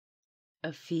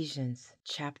Ephesians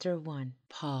chapter 1.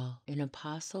 Paul, an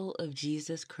apostle of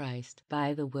Jesus Christ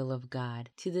by the will of God,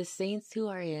 to the saints who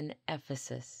are in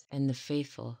Ephesus and the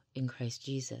faithful in Christ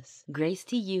Jesus. Grace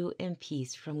to you and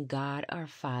peace from God our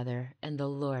Father and the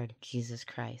Lord Jesus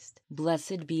Christ.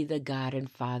 Blessed be the God and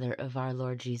Father of our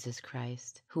Lord Jesus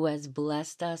Christ, who has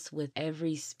blessed us with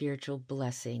every spiritual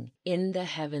blessing in the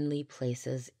heavenly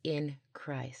places in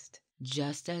Christ,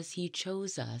 just as he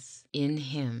chose us in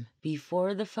him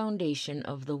before the foundation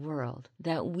of the world,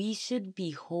 that we should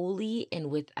be holy and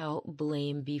without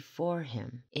blame before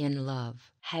him in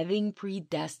love, having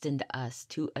predestined us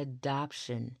to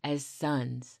adoption as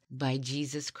sons by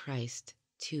Jesus Christ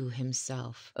to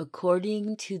himself,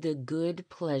 according to the good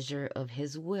pleasure of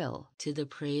his will, to the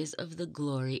praise of the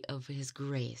glory of his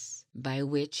grace, by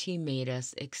which he made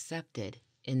us accepted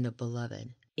in the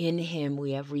beloved. In him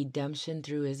we have redemption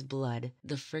through his blood,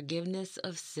 the forgiveness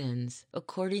of sins,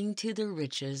 according to the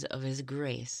riches of his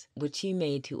grace, which he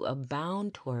made to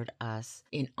abound toward us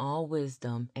in all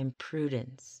wisdom and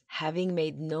prudence, having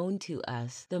made known to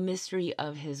us the mystery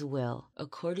of his will,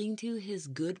 according to his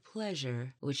good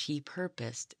pleasure, which he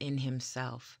purposed in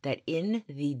himself, that in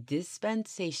the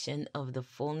dispensation of the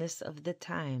fullness of the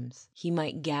times he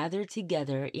might gather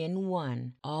together in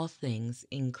one all things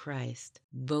in Christ,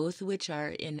 both which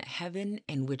are in heaven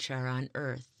and which are on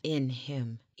earth, in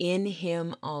him. In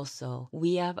him also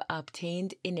we have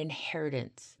obtained an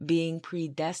inheritance, being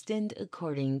predestined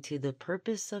according to the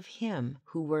purpose of him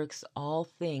who works all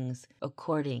things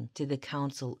according to the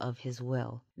counsel of his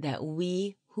will, that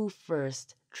we who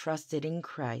first trusted in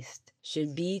Christ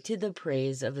should be to the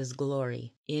praise of his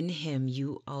glory. In him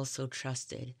you also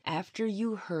trusted, after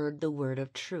you heard the word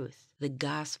of truth, the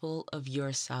gospel of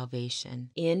your salvation,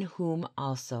 in whom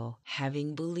also,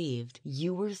 having believed,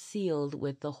 you were sealed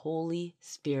with the Holy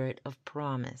Spirit of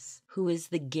promise, who is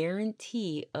the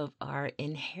guarantee of our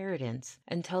inheritance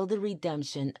until the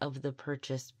redemption of the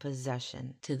purchased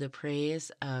possession, to the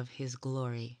praise of his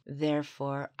glory.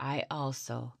 Therefore I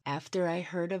also, after I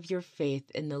heard of your faith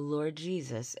in the Lord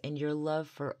Jesus and your love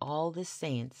for all the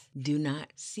saints, do not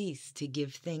cease to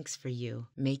give thanks for you,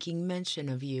 making mention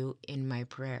of you in my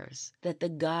prayers, that the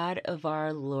God of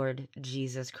our Lord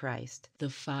Jesus Christ, the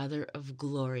Father of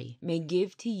glory, may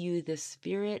give to you the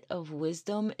spirit of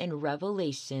wisdom and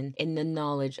revelation in the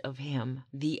knowledge of him,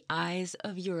 the eyes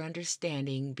of your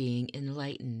understanding being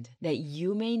enlightened, that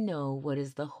you may know what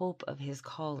is the hope of his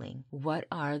calling, what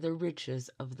are the riches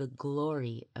of the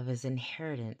glory of his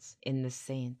inheritance in the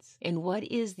saints, and what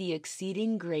is the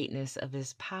exceeding greatness of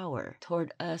his power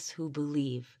toward us who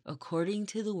believe, according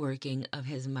to the working of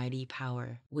his mighty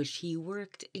power, which he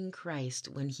worked in Christ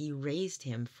when he raised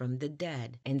him from the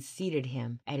dead and seated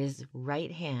him at his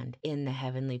right hand in the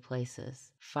heavenly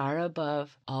places, far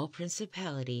above all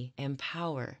principality and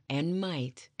power and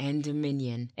might and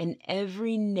dominion, and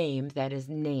every name that is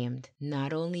named,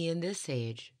 not only in this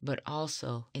age, but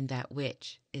also in that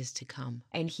which is to come.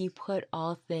 And he put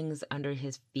all things under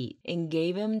his feet, and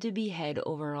gave him to be head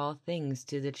over all things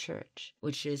to the church,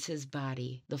 which is his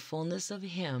body, the fullness of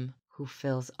him who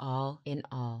fills all in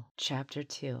all. Chapter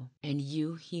 2. And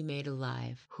you he made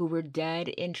alive, who were dead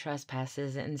in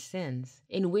trespasses and sins,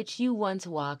 in which you once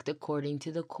walked according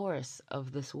to the course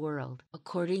of this world,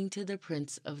 according to the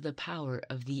prince of the power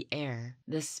of the air,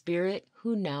 the spirit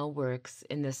who now works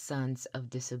in the sons of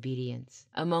disobedience,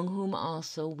 among whom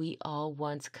also we all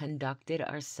once conducted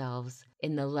ourselves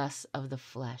in the lusts of the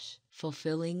flesh,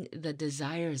 fulfilling the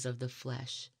desires of the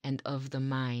flesh and of the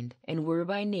mind, and were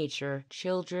by nature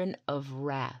children of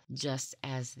wrath, just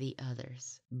as the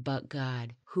others. But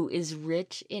God, who is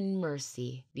rich in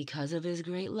mercy, because of his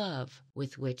great love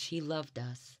with which he loved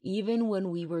us, even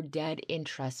when we were dead in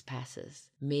trespasses,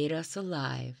 made us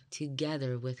alive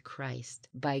together with Christ.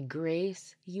 By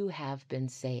grace you have been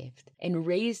saved, and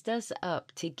raised us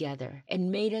up together,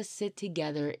 and made us sit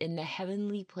together in the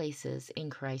heavenly places in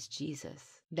Christ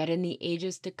Jesus, that in the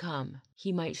ages to come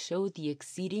he might show the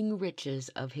exceeding riches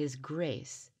of his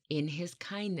grace in his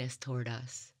kindness toward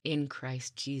us in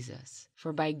Christ Jesus.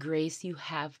 For by grace you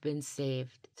have been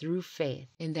saved through faith,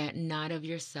 and that not of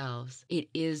yourselves, it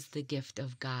is the gift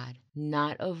of God,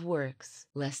 not of works,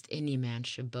 lest any man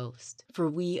should boast. For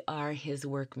we are his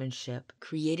workmanship,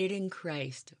 created in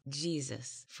Christ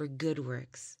Jesus for good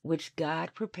works, which God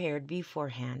prepared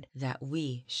beforehand that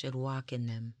we should walk in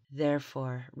them.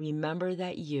 Therefore, remember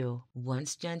that you,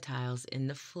 once Gentiles in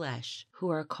the flesh, who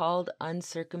are called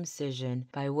uncircumcision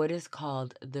by what is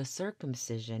called the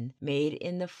circumcision made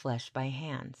in the flesh by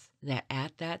hands, that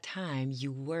at that time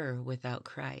you were without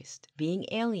Christ, being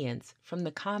aliens from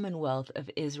the commonwealth of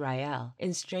Israel,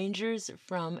 and strangers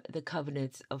from the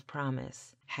covenants of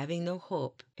promise, having no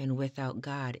hope and without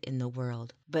God in the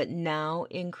world. But now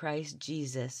in Christ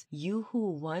Jesus, you who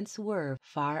once were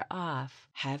far off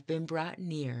have been brought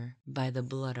near by the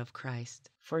blood of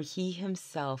Christ. For he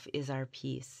himself is our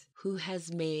peace, who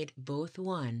has made both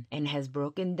one and has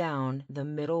broken down the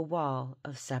middle wall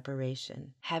of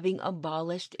separation, having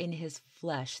abolished in his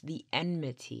flesh the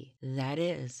enmity, that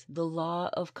is, the law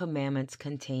of commandments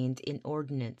contained in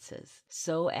ordinances,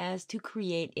 so as to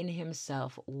create in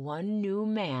himself one new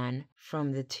man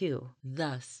from the two,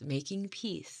 thus making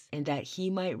peace, and that he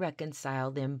might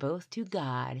reconcile them both to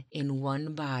God in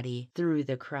one body through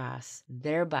the cross,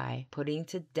 thereby putting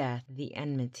to death the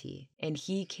enmity. And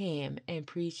he came and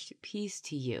preached peace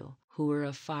to you who were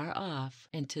afar off,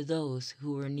 and to those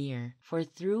who were near. For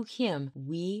through him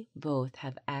we both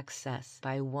have access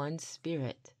by one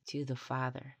Spirit to the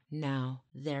Father. Now,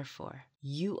 therefore,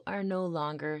 you are no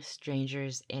longer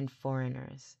strangers and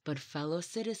foreigners, but fellow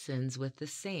citizens with the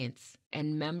saints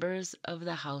and members of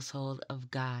the household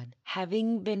of God,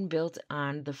 having been built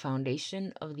on the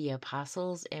foundation of the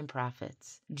apostles and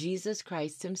prophets, Jesus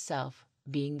Christ himself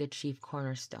being the chief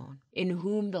cornerstone, in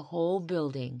whom the whole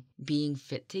building, being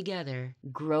fit together,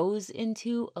 grows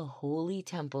into a holy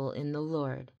temple in the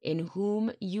Lord, in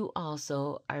whom you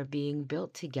also are being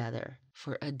built together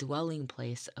for a dwelling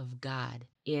place of God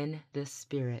in the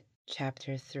Spirit.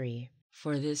 Chapter 3.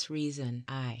 For this reason,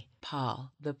 I,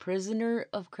 Paul, the prisoner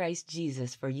of Christ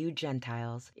Jesus for you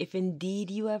Gentiles, if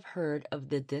indeed you have heard of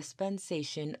the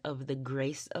dispensation of the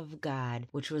grace of God,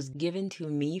 which was given to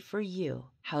me for you,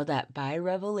 how that by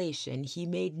revelation he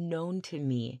made known to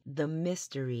me the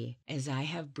mystery, as I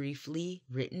have briefly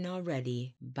written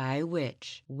already, by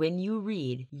which, when you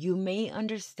read, you may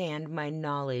understand my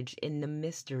knowledge in the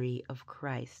mystery of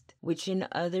Christ, which in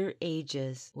other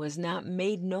ages was not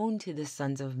made known to the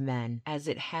sons of men, as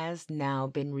it has now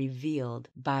been revealed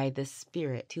by the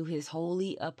Spirit to his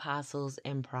holy apostles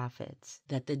and prophets,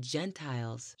 that the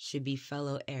Gentiles should be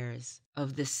fellow heirs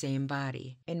of the same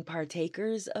body, and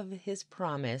partakers of his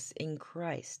promise in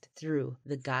Christ through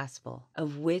the gospel,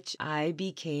 of which I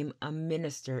became a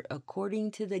minister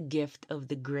according to the gift of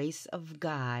the grace of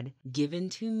God given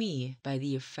to me by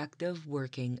the effective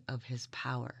working of his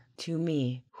power. To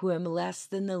me, who am less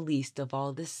than the least of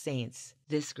all the saints,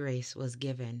 this grace was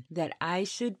given, that I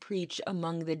should preach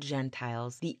among the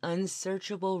Gentiles the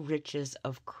unsearchable riches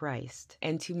of Christ,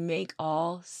 and to make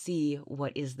all see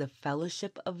what is the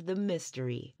fellowship of the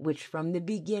mystery, which from the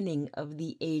beginning of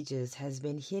the ages has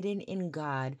been hidden in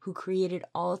God, who created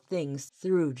all things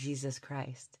through Jesus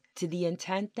Christ, to the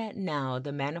intent that now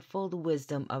the manifold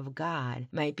wisdom of God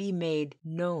might be made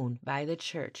known by the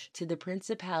church to the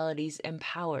principalities and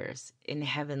powers in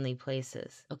heavenly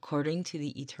places, according to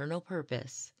the eternal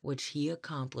purpose which he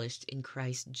accomplished in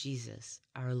Christ Jesus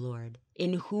our Lord,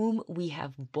 in whom we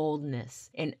have boldness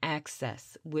and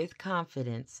access with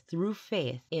confidence through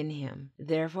faith in him.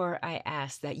 Therefore I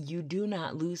ask that you do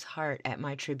not lose heart at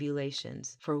my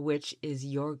tribulations, for which is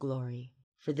your glory.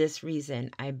 For this reason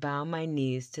I bow my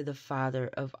knees to the Father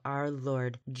of our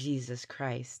Lord Jesus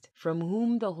Christ, from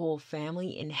whom the whole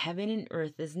family in heaven and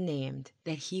earth is named,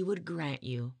 that he would grant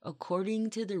you, according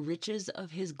to the riches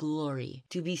of his glory,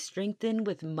 to be strengthened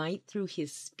with might through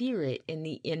his Spirit in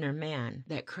the inner man,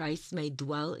 that Christ may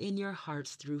dwell in your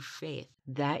hearts through faith,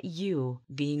 that you,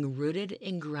 being rooted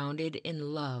and grounded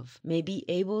in love, may be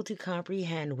able to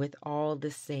comprehend with all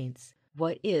the saints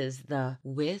what is the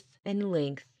width and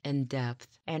length and depth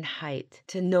and height,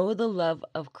 to know the love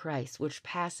of Christ which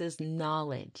passes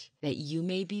knowledge, that you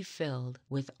may be filled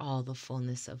with all the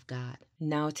fullness of God.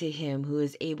 Now to him who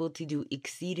is able to do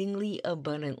exceedingly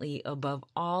abundantly above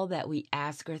all that we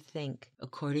ask or think,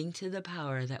 according to the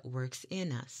power that works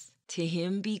in us, to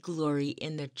him be glory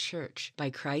in the church by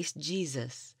Christ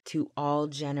Jesus to all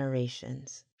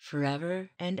generations, forever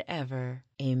and ever.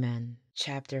 Amen.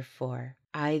 Chapter 4.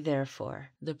 I,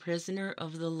 therefore, the prisoner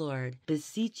of the Lord,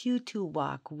 beseech you to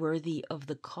walk worthy of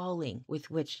the calling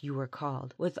with which you were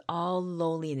called, with all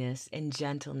lowliness and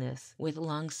gentleness, with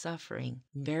long-suffering,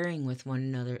 bearing with one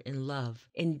another in love,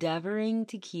 endeavoring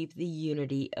to keep the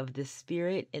unity of the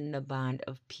Spirit in the bond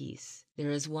of peace.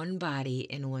 There is one body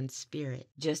and one Spirit,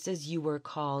 just as you were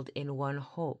called in one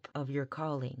hope of your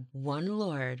calling, one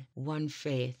Lord, one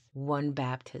faith, one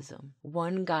baptism,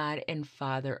 one God and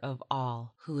Father of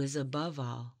all, who is above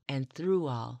all, and through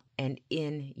all, and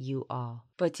in you all.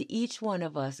 But to each one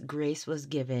of us grace was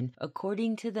given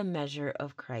according to the measure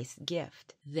of Christ's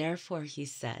gift. Therefore, he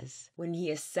says, when he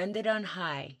ascended on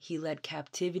high, he led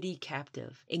captivity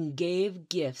captive and gave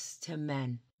gifts to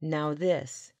men. Now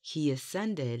this, he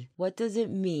ascended, what does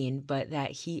it mean but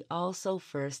that he also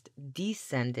first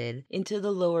descended into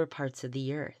the lower parts of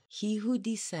the earth? He who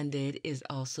descended is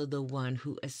also the one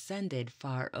who ascended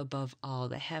far above all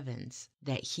the heavens,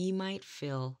 that he might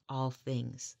fill all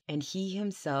things. And he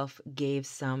himself gave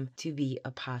some to be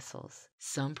apostles,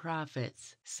 some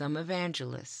prophets, some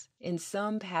evangelists, and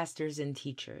some pastors and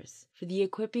teachers, for the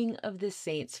equipping of the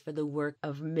saints for the work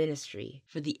of ministry,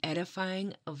 for the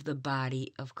edifying of the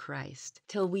body of Christ,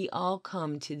 till we all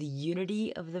come to the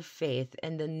unity of the faith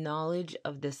and the knowledge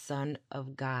of the Son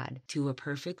of God, to a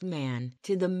perfect man,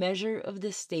 to the measure of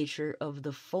the stature of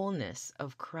the fullness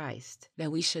of Christ,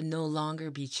 that we should no longer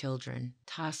be children,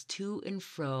 tossed to and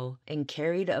fro and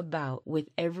carried about with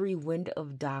every wind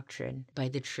of doctrine by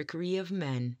the trickery of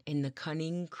men and the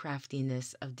cunning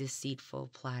craftiness of deceitful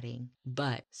plotting,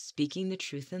 but, speaking the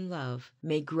truth in love,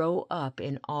 may grow up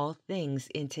in all things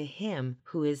into him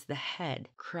who is the head,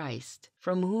 Christ,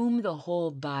 from whom the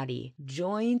whole body,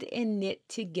 joined and knit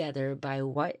together by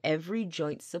what every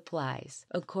joint supplies,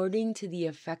 according to the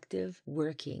effective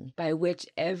working by which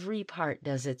every part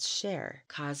does its share,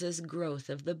 causes growth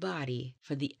of the body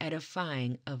for the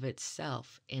edifying of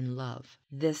itself in love.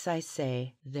 This I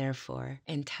say, therefore,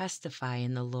 and testify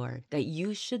in the Lord, that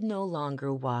you should no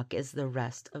longer walk as the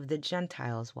rest of the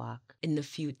Gentiles walk, in the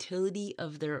futility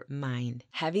of their mind,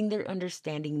 having their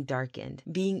understanding darkened,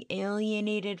 being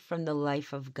alienated from the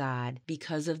life of God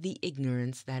because of the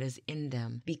ignorance that is in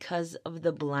them, because of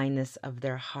the blindness of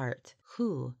their heart,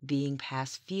 who, being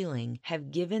past feeling,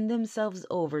 have given themselves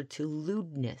over to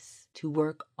lewdness, to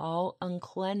work all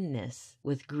uncleanness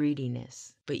with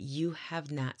greediness. But you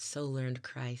have not so learned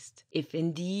Christ, if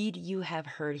indeed you have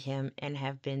heard him and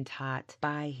have been taught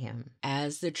by him,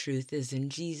 as the truth is in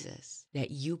Jesus,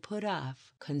 that you put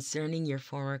off, concerning your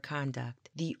former conduct,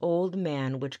 the old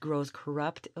man which grows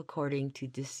corrupt according to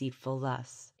deceitful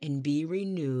lusts, and be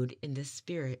renewed in the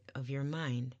spirit of your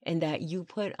mind, and that you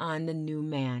put on the new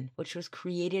man, which was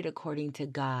created according to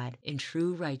God in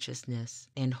true righteousness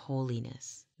and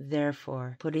holiness.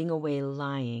 Therefore, putting away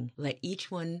lying, let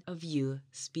each one of you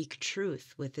speak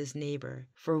truth with his neighbor,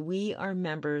 for we are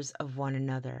members of one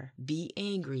another. Be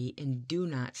angry and do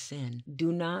not sin.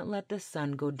 Do not let the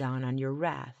sun go down on your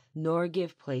wrath, nor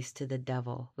give place to the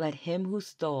devil. Let him who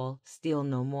stole steal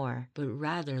no more, but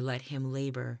rather let him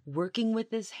labor, working with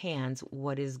his hands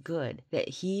what is good, that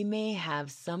he may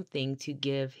have something to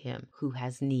give him who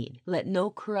has need. Let no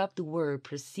corrupt word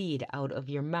proceed out of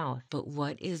your mouth, but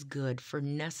what is good for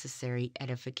necessary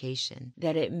edification,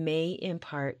 that it may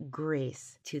impart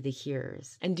grace to the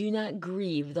hearers. And do not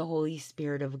grieve the Holy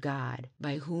Spirit of God,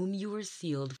 by whom you were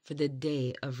sealed for the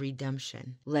day of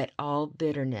redemption. Let all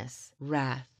bitterness,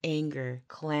 wrath, anger,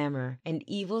 clamor, and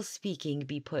evil speaking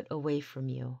be put away from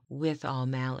you, with all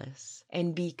malice.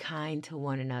 And be kind to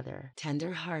one another,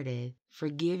 tender-hearted,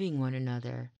 forgiving one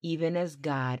another, even as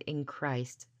God in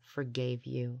Christ forgave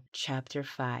you. Chapter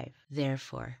 5.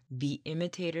 Therefore, be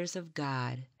imitators of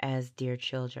God as dear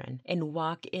children, and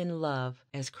walk in love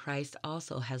as Christ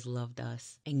also has loved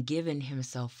us and given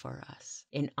himself for us,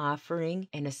 an offering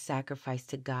and a sacrifice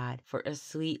to God for a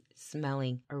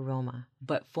sweet-smelling aroma.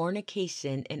 But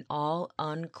fornication and all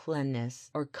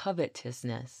uncleanness or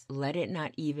covetousness, let it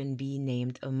not even be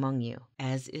named among you,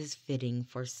 as is fitting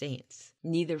for saints.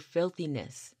 Neither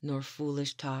filthiness, nor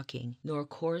foolish talking, nor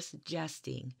coarse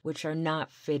jesting, which are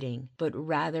not fitting, but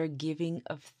rather giving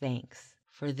of thanks.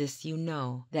 For this you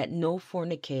know, that no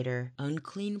fornicator,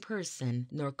 unclean person,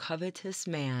 nor covetous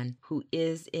man who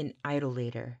is an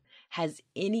idolater has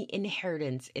any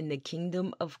inheritance in the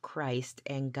kingdom of Christ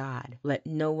and God. Let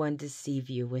no one deceive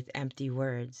you with empty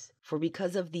words. For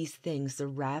because of these things the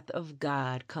wrath of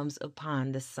God comes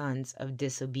upon the sons of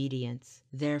disobedience.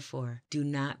 Therefore, do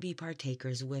not be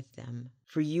partakers with them.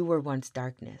 For you were once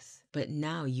darkness, but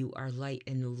now you are light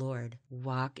in the Lord.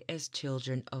 Walk as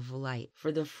children of light.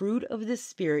 For the fruit of the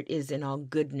Spirit is in all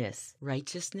goodness,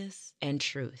 righteousness, and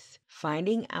truth,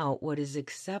 finding out what is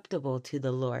acceptable to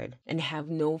the Lord, and have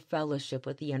no fellowship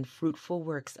with the unfruitful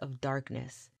works of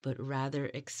darkness, but rather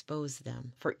expose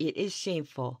them. For it is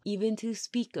shameful even to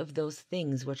speak of those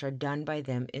things which are done by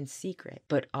them in secret.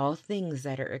 But all things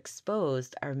that are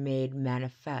exposed are made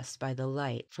manifest by the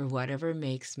light, for whatever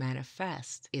makes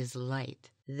manifest is light.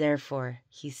 Therefore,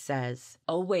 he says,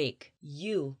 awake,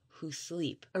 you who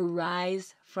sleep.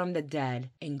 Arise from the dead,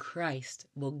 and Christ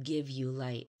will give you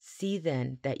light. See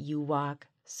then that you walk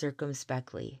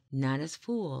circumspectly, not as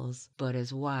fools, but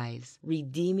as wise,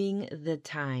 redeeming the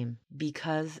time,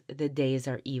 because the days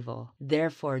are evil.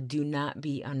 Therefore, do not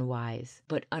be unwise,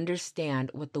 but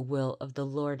understand what the will of the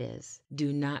Lord is.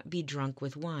 Do not be drunk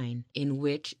with wine, in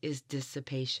which is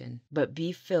dissipation, but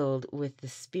be filled with the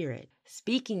Spirit,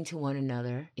 speaking to one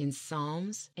another in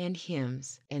psalms and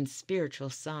hymns and spiritual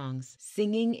songs,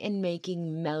 singing and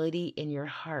making melody in your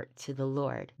heart to the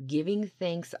Lord, giving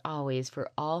thanks always for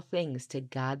all things to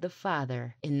God the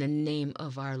Father in the name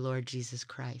of our Lord Jesus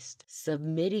Christ,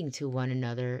 submitting to one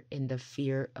another in the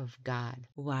fear of God.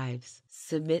 Wives,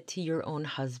 submit to your own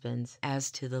husbands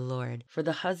as to the Lord. For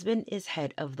the husband is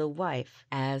head of the wife,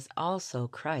 as also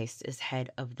Christ is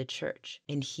head of the church,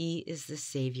 and he is the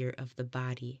Savior of the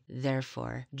body.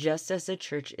 Therefore, just as the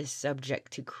church is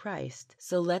subject to Christ,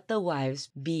 so let the wives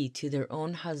be to their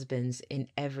own husbands in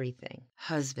everything.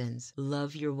 Husbands,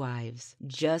 love your wives,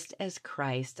 just as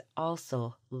Christ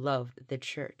also loved the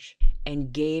church,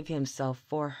 and gave himself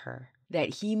for her,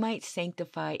 that he might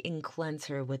sanctify and cleanse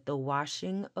her with the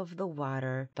washing of the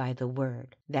water by the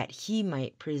word, that he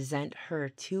might present her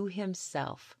to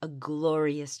himself a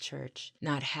glorious church,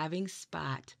 not having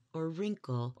spot or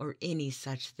wrinkle or any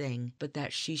such thing, but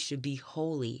that she should be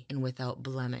holy and without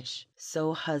blemish.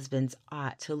 So husbands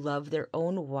ought to love their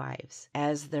own wives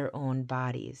as their own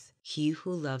bodies. He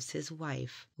who loves his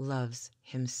wife loves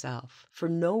himself. For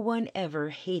no one ever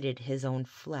hated his own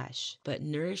flesh, but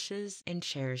nourishes and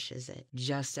cherishes it,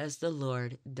 just as the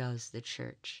Lord does the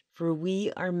church. For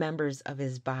we are members of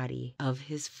his body, of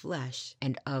his flesh,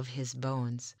 and of his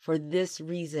bones. For this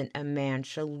reason a man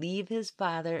shall leave his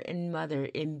father and mother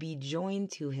and be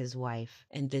joined to his wife,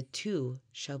 and the two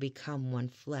shall become one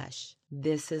flesh.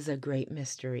 This is a great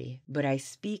mystery, but I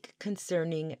speak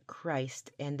concerning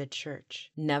Christ and the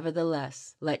church.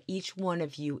 Nevertheless, let each one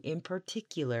of you in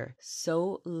particular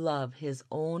so love his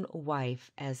own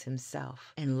wife as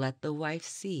himself, and let the wife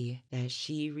see that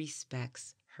she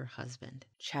respects her husband.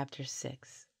 Chapter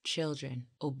 6. Children,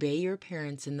 obey your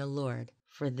parents in the Lord,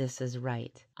 for this is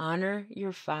right. Honor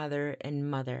your father and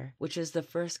mother, which is the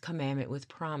first commandment with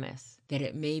promise, that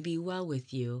it may be well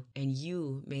with you, and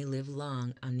you may live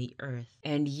long on the earth.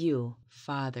 And you,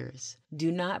 fathers,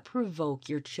 do not provoke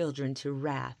your children to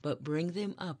wrath, but bring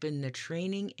them up in the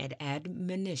training and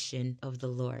admonition of the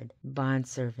Lord.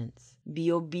 Bondservants,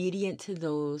 be obedient to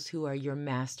those who are your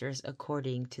masters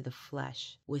according to the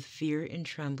flesh, with fear and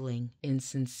trembling, in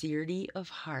sincerity of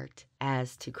heart,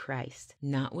 as to Christ,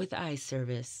 not with eye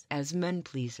service, as men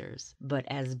pleasers, but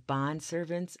as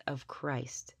bondservants of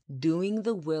Christ, doing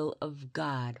the will of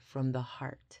God from the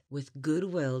heart, with good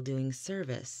will doing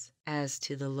service, as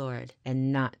to the Lord,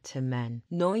 and not to men,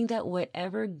 knowing that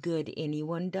whatever good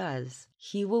anyone does,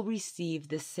 he will receive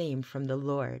the same from the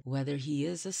Lord, whether he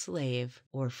is a slave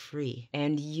or free.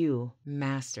 And you,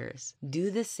 masters,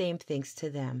 do the same things to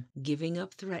them, giving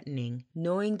up threatening,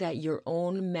 knowing that your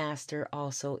own master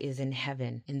also is in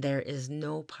heaven, and there is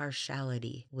no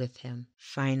partiality with him.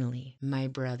 Finally, my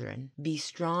brethren, be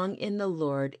strong in the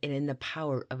Lord and in the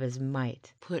power of his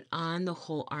might. Put on the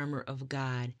whole armor of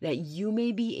God, that you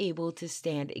may be able to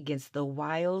stand against the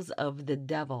wiles of the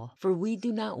devil. For we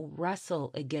do not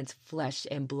wrestle against flesh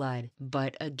and blood,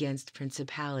 but against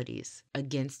principalities,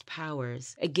 against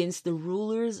powers, against the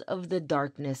rulers of the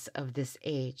darkness of this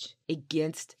age,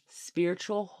 against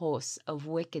spiritual hosts of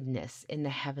wickedness in the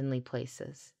heavenly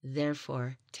places.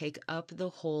 Therefore, take up the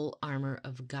whole armor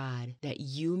of God, that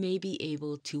you may be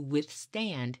able to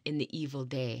withstand in the evil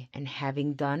day, and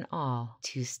having done all,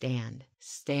 to stand.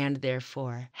 Stand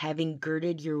therefore, having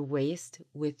girded your waist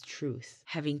with truth,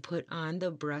 having put on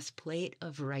the breastplate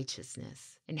of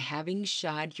righteousness, and having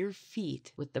shod your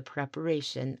feet with the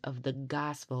preparation of the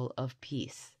gospel of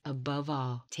peace. Above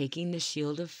all, taking the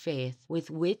shield of faith,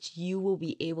 with which you will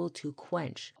be able to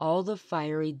quench all the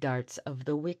fiery darts of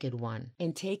the wicked one,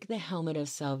 and take the helmet of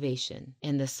salvation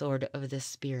and the sword of the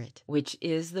Spirit, which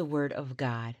is the word of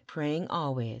God, praying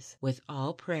always with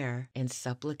all prayer and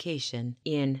supplication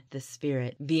in the Spirit,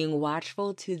 Spirit, being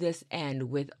watchful to this end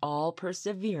with all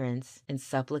perseverance and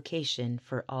supplication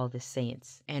for all the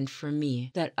saints, and for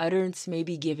me, that utterance may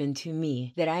be given to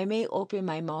me, that I may open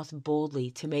my mouth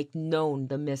boldly to make known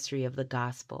the mystery of the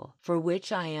gospel, for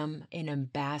which I am an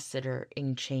ambassador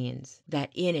in chains, that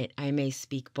in it I may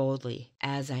speak boldly,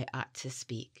 as I ought to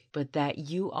speak, but that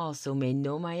you also may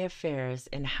know my affairs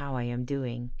and how I am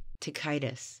doing.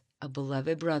 Tychicus, a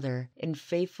beloved brother and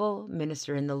faithful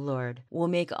minister in the Lord, will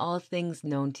make all things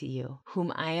known to you,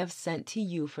 whom I have sent to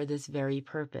you for this very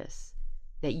purpose,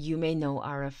 that you may know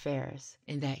our affairs,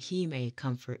 and that he may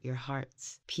comfort your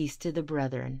hearts. Peace to the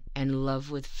brethren, and love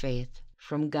with faith,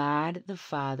 from God the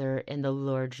Father and the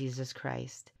Lord Jesus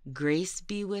Christ. Grace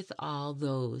be with all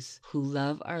those who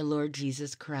love our Lord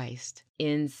Jesus Christ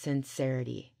in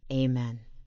sincerity. Amen.